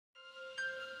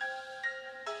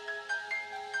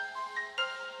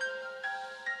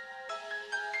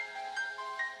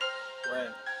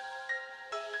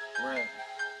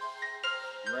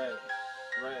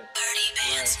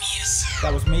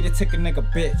That was me to take a nigga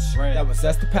bitch. That was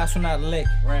us to pass when I lick.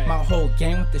 My whole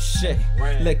game with the shit.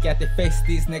 Look at their face,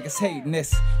 these niggas hating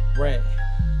this. Red,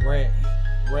 red,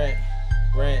 red,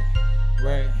 red,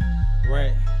 red,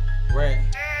 red, red.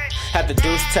 Had the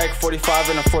deuce tech,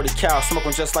 45 and a 40 cal.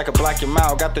 Smoking just like a black and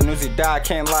mild. Got the news he died,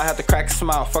 can't lie, had to crack a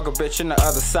smile. Fuck a bitch in the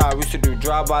other side. We used to do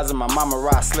drive-bys and my mama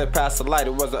ride. Slip past the light,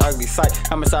 it was an ugly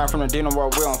sight. I'm inside from the Dino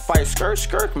world, we on fight. Skirt,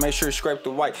 skirt, make sure you scrape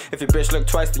the white. If your bitch look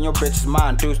twice, then your bitch is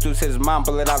mine. Deuce, deuce hit his mom,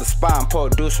 bullet out the spine. Pour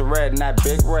deuce of red in that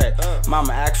big red.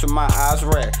 Mama asked for my eyes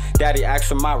red. Daddy asked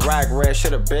for my rag red.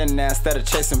 Should've been there instead of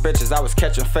chasing bitches. I was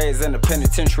catching phase in the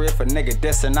penitentiary. If a nigga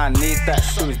dissing, I need that.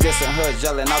 He was dissing hood,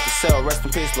 yelling out the cell. Rest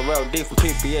in peace, Rok D from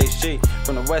PPHG.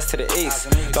 From the west to the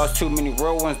east. Lost too many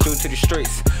real ones due to the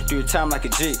streets. Do your time like a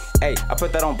G. Hey, I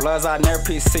put that on Bloods, I never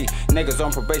PC. Niggas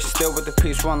on probation still with the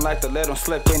peace. One life to let them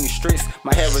slip in these streets.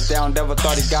 My head was down, devil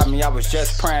thought he got me. I was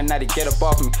just praying that he get up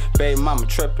off me. Baby mama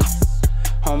tripping.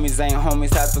 Homies ain't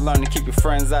homies, have to learn to keep your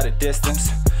friends at a distance.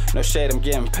 No shade, I'm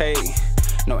getting paid.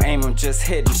 No aim, I'm just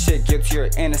hitting shit. Get to your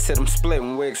innocent, I'm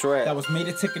splitting wigs red. That was me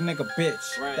to take a nigga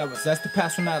bitch. That was us to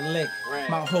pass when I lick.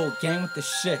 My whole game with the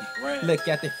shit. Look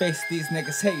at their face, these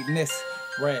niggas hating this.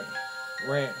 Red,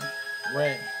 red,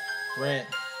 red, red,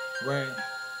 red,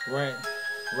 red,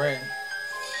 red.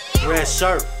 Red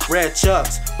shirt, red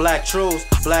chucks, black trues,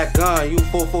 black gun. You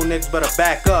fool niggas better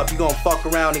back up. You gon' fuck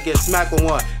around and get smacked with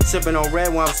one. Sippin' on red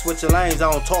when I'm switching lanes.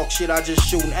 I don't talk shit, I just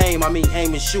shoot and aim. I mean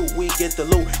aim and shoot, we get the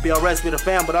loot. BRS be the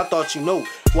fam, but I thought you knew.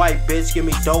 White bitch, give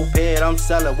me dope head. I'm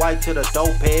selling white to the dope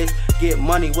heads. Get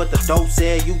money with the dope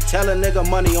said. You tell a nigga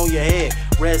money on your head.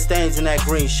 Red stains in that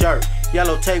green shirt.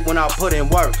 Yellow tape when I put in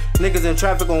work. Niggas in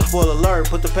traffic on full alert.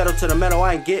 Put the pedal to the metal,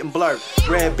 I ain't getting blurred.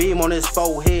 Red beam on his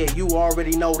forehead. You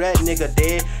already know that nigga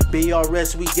dead.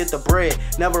 BRS, we get the bread.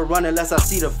 Never run unless I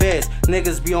see the feds.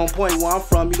 Niggas be on point where I'm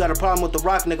from. You got a problem with the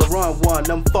rock, nigga, run one.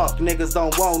 Them fuck niggas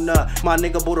don't want none. My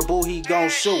nigga Buddha Boo, he gon'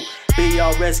 shoot.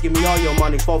 BRS, give me all your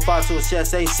money. 4-5 to his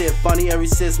chest, ain't shit funny. Ever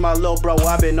since my little bro,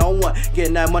 I been on one.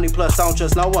 Getting that money plus I don't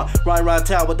trust no one. Riding around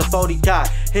town with the 40 cot.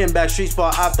 Hitting back streets for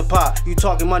out the pot. You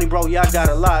talking money, bro, yeah, I got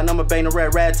a lot. And I'ma bang the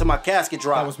red rag till my casket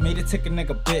drop. That was me to take a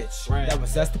nigga bitch. That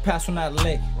was us to pass when I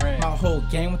lick. My whole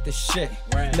game with the shit.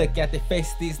 Look at their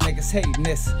face, these niggas hating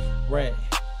this. Red,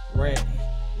 red,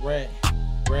 red,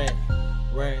 red,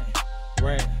 red,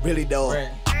 red. Reale Doe.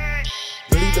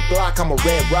 Leave the block, I'm a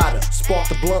red rider. Spark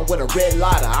the blunt with a red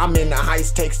lighter. I'm in the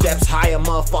heights, take steps higher.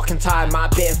 Motherfucking time, my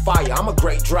bed fire. I'm a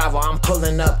great driver, I'm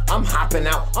pulling up. I'm hopping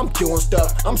out, I'm doing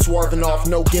stuff. I'm swerving off,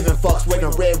 no giving fucks.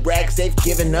 Waiting red rags, they've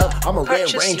given up. I'm a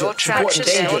red ranger, supporting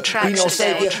danger. Be no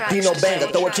savior, be no banger.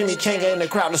 Throw a Jimmy Changa in the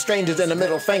crowd of strangers in the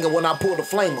middle finger when I pull the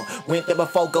flamer. Went there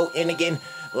before, go in again.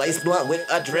 Lace blunt with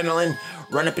adrenaline.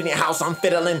 Run up in your house, I'm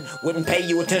fiddling. Wouldn't pay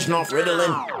you attention off Ritalin.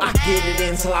 I get it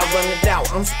in till I run it out.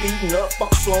 I'm speeding up,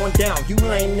 fuck slowing down. You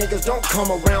lame niggas don't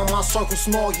come around. My circle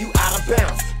small, you out of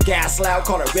bounds. Gas loud,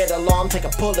 call it red alarm. Take a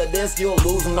pull of this, you'll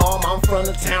lose an arm. I'm from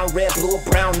the town, red, blue, or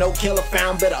brown. No killer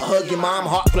found, better hug your mom.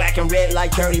 Heart black and red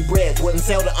like dirty bread. Wouldn't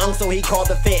sell the so he called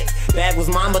the feds. Bag was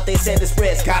mine, but they said it's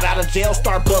Reds. Got out of jail,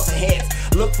 start busting heads.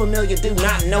 Look familiar, do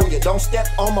not know you. Don't step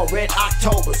on my red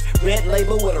Octobers. Red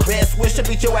label with a red switch to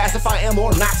beat your ass if I am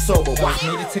or not sober. That was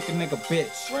me to take a nigga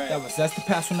bitch. That was us to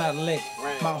pass when I lick.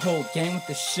 My whole game with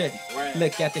the shit.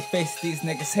 Look at their face, these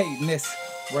niggas hating this.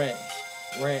 Red,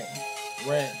 red,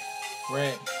 red,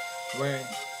 red, red,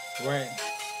 red,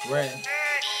 red.